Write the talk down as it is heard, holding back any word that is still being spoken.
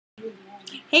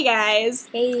Hey guys,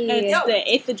 Hey. it's the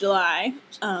 8th of July.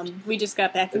 We just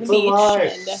got back from the It's a beach. lie.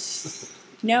 And,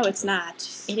 no, it's not.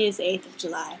 It is 8th of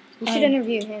July. We should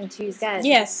interview him too, guys.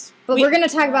 Yes. But we're going to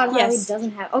talk about how he Yes.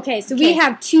 doesn't have... Okay, so Okay. we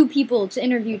have two people to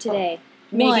interview today.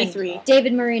 Maybe One, 3.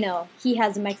 David Marino. He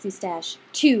has a Mexi stash.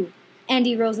 2,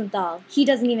 Andy Rosenthal. He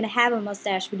doesn't even have a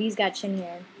mustache, but he's got chin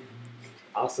hair.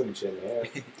 Awesome chin hair.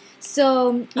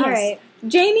 So, Yes. alright.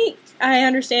 Jamie, I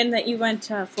understand that you went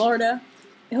to Florida.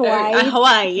 Hawaii.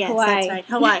 Hawaii, yes, Hawaii. that's right.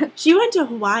 Hawaii. She went to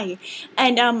Hawaii.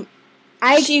 And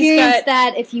I she's experienced got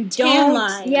that if you tan don't...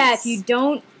 lines. Yeah, if you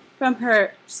don't from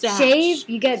her stash. shave,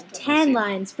 you get tan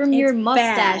lines from your It's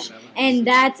mustache. bad. And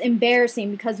that's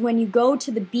embarrassing because when you go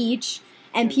to the beach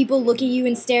and people look at you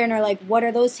and stare and are like, what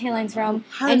are those tan lines from?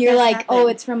 How And does you're that like, happen? oh,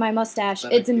 it's from my mustache.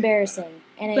 It's embarrassing.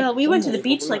 And Well, we went to the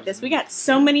beach like this. We got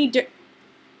so many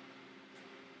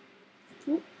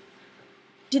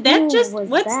Did that just... was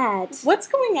What's that? What's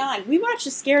going on? We watched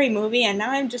a scary movie and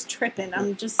now I'm just tripping.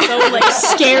 I'm just so like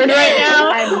scared right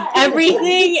now.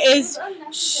 Everything is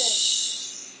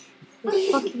shh.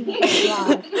 Fucking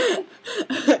loud.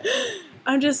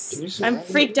 I'm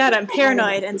freaked out. I'm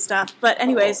paranoid and stuff. But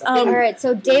anyways, Alright,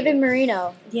 so David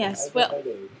Marino. yes. Well,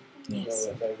 yes.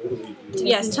 This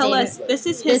Yes, is tell David. us. This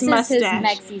is This his mustache. is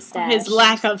his Mexi stash. His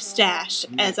lack of stash,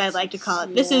 as I like to call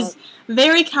it. This Yep. is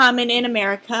very common in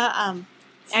America.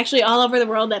 Actually, all over the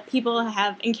world, that people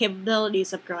have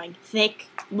incapabilities of growing thick,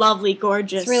 lovely,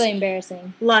 gorgeous, It's really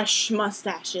embarrassing. lush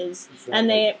mustaches, and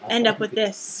they end up with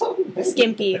this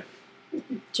skimpy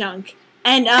junk.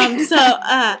 And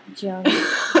Junk.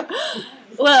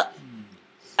 well,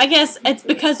 I guess it's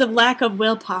because of lack of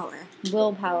willpower.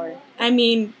 Willpower. I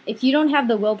mean, If you don't have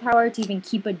the willpower to even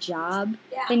keep a job,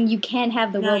 then you can't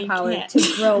have the No, you willpower can't.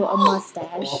 to grow a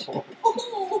mustache.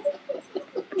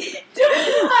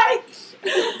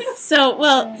 so,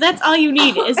 well, that's all you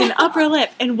need is an upper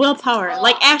lip and willpower,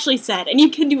 like Ashley said, and you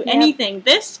can do anything.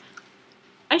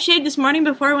 I shaved this morning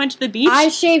before I went to the beach. I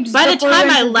shaved By the before we time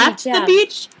went I to the left beach, yeah. the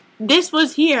beach, this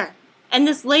was here. And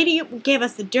this lady gave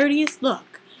us the dirtiest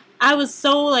look. I was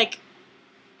so like,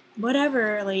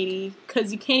 whatever, lady,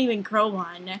 because you can't even grow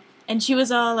one. And she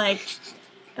was all like,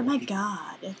 oh my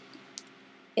god.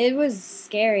 It was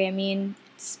scary. I mean,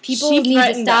 people She need to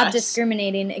threatened stop us.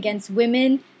 discriminating against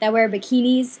women that wear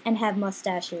bikinis and have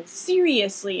mustaches.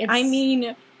 Seriously, I It's-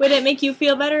 mean, would it make you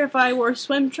feel better if I wore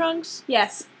swim trunks?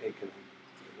 Yes. Hey, can I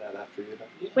do that after you're done?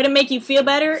 Would it make you feel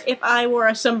better if I wore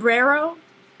a sombrero?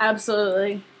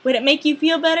 Absolutely. Would it make you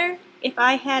feel better if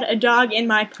I had a dog in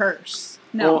my purse?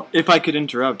 No. Well, if I could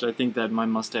interrupt, I think that my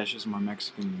mustache is more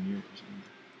Mexican than yours.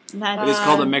 That's, It is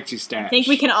called a Mexi stash. I think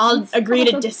we can all agree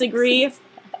to disagree.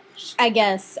 I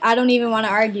guess. I don't even want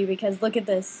to argue because look at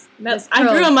this. This I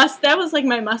curl. grew a mustache. That was like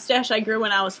my mustache I grew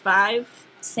when I was 5.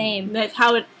 Same. That's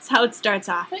how it starts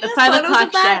off. Can The you 5 have photos o'clock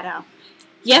of that? shadow.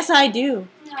 Yes, I do.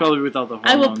 It's probably without the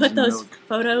I hormones will put and those milk.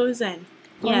 photos and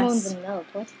Hormones yes. and milk.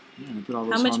 What? Yeah, they put all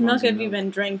those How much hormones milk in have you been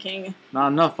drinking? Not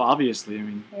enough, obviously. I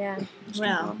mean, Yeah. you just Well.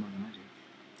 drink a lot more than I do.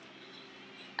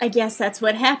 I guess that's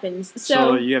what happens. So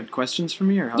So, you have questions for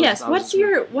me, or how yes, how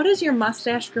what is your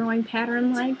mustache growing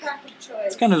pattern like?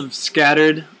 It's kind of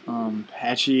scattered,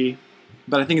 patchy,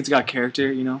 but I think it's got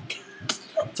character. You know,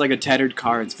 it's like a tattered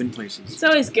car. It's been places. It's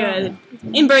always good.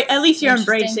 At least you're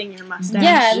embracing your mustache.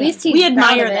 Yeah, at least he's we proud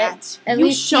admire of it. that. At You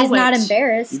least show he's not it.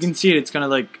 embarrassed. You can see it. It's kind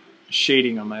of like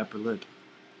shading on my upper lip.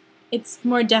 It's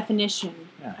more definition,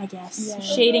 Yeah. I guess. Yeah.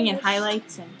 Shading and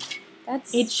highlights, and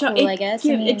That's it cool, I guess. I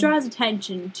mean, it draws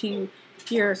attention to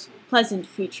your pleasant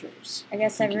features. I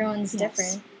guess everyone's Yes.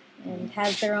 different and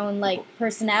has their own like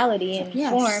personality and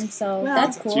Yes. form, so Well,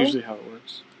 that's That's cool. usually how it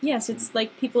works. Yes, it's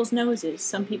like people's noses.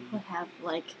 Some people have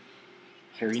like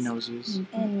Hairy noses.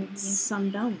 And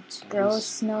some don't.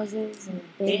 gross noses and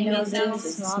big Big noses,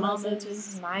 noses, small small noses,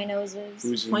 noses. my noses.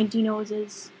 Who's in- Pointy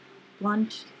noses,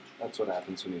 blunt. That's what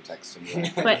happens when you text him.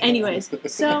 But anyways,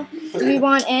 so Do we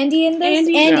want Andy in this?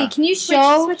 Andy? Yeah. Can you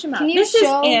show? switch them out. Can you This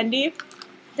show? is Andy.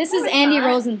 This is Andy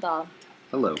Rosenthal.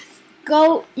 Hello.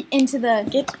 Go into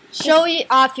the. Show it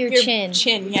off your chin.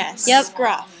 Chin, yes. Yep.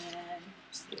 Scruff.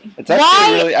 It's Why-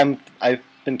 actually really. I've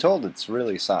been told it's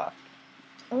really soft.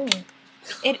 Oh,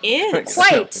 It is.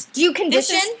 quite. Do you This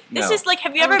condition? is this No. is like,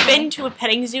 have you ever been to a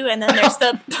petting zoo and then there's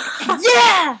the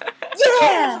Yeah,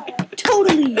 yeah,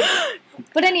 totally.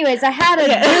 But anyways, I had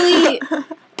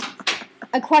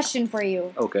a question for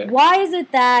you. Okay. Why is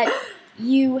it that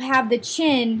you have the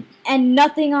chin and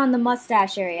nothing on the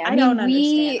mustache area? I don't we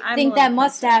understand. I'm think a that little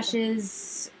concerned.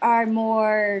 mustaches are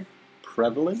more.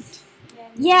 Prevalent.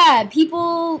 Yeah,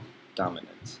 people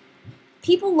Dominant.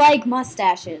 people like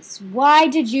mustaches. Why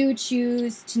did you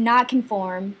choose to not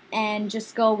conform and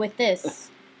just go with this?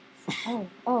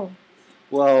 Oh.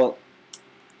 Well,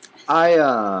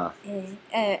 I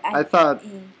thought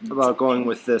about going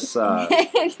with this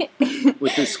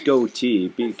goatee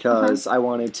because I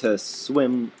wanted to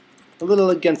swim a little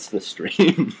against the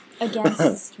stream. Against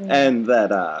the stream. And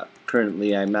that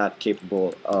currently I'm not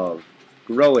capable of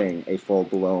growing a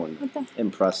full-blown,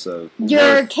 impressive.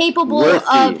 You're capable worthy.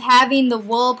 of having the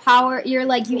willpower. You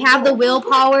have the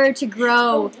willpower to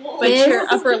grow But this, your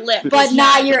upper lip. but is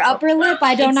not your upper lip.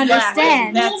 I don't It's black.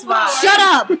 understand. That's why. Shut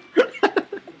up!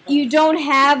 You don't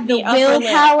have the upper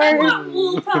lip.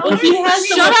 willpower. Well, he has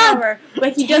the Shut up! willpower,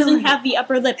 but he doesn't have the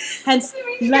upper lip. Hence,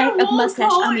 lack of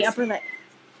mustache on the upper lip.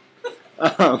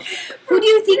 Who do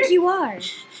you think you are?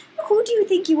 Who do you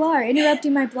think you are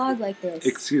interrupting my blog like this?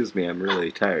 Excuse me, I'm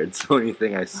really tired. So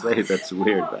anything I say that's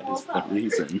weird, that is the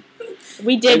reason.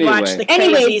 We did Anyway. watch the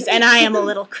Anyways. Crazies, and I am a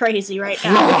little crazy right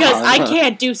now because I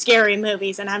can't do scary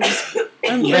movies, and I'm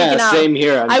freaking out. Same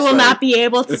here. I will not be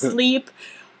able to sleep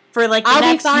for like the I'll be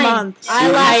next fine. month.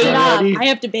 I laughed it off. Already? I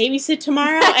have to babysit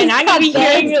tomorrow, and I'm gonna be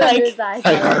hearing you like.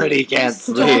 I already can't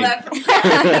Stole sleep. that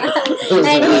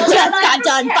and we just got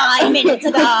done 5 minutes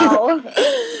ago.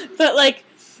 But like,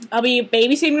 I'll be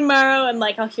babysitting tomorrow, and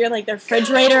like I'll hear like the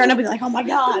refrigerator, and I'll be like, "Oh my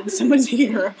god, someone's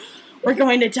here! We're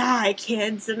going to die,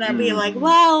 kids!" And I'll be like,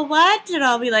 "Well, what?" And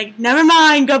I'll be like, "Never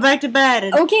mind, go back to bed."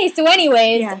 And Okay, so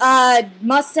anyways, Yes.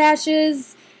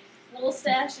 mustaches, Wool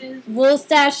stashes. wool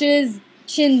stashes,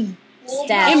 chin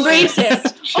stash. embrace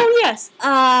it. Oh yes.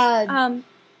 I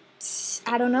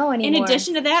don't know In anymore.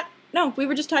 addition to that, no, we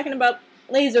were just talking about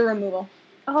laser removal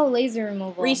laser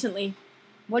removal. recently.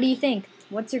 What do you think?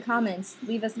 What's your comments?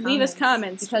 Leave us comments. Leave us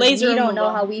comments. Because Laser we don't know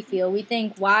removal. how we feel. We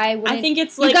think, why wouldn't I think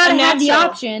it's you like gotta a have the natural-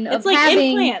 option of It's like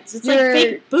having implants. It's like your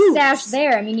fake boobs. stash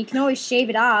there. I mean, you can always shave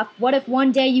it off. What if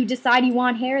one day you decide you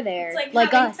want hair there, It's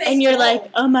like having us? fake And you're wool. like,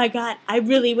 "Oh my god, I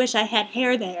really wish I had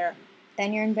hair there."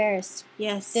 Then you're embarrassed.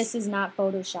 Yes. This is not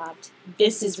photoshopped.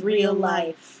 This is real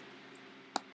life.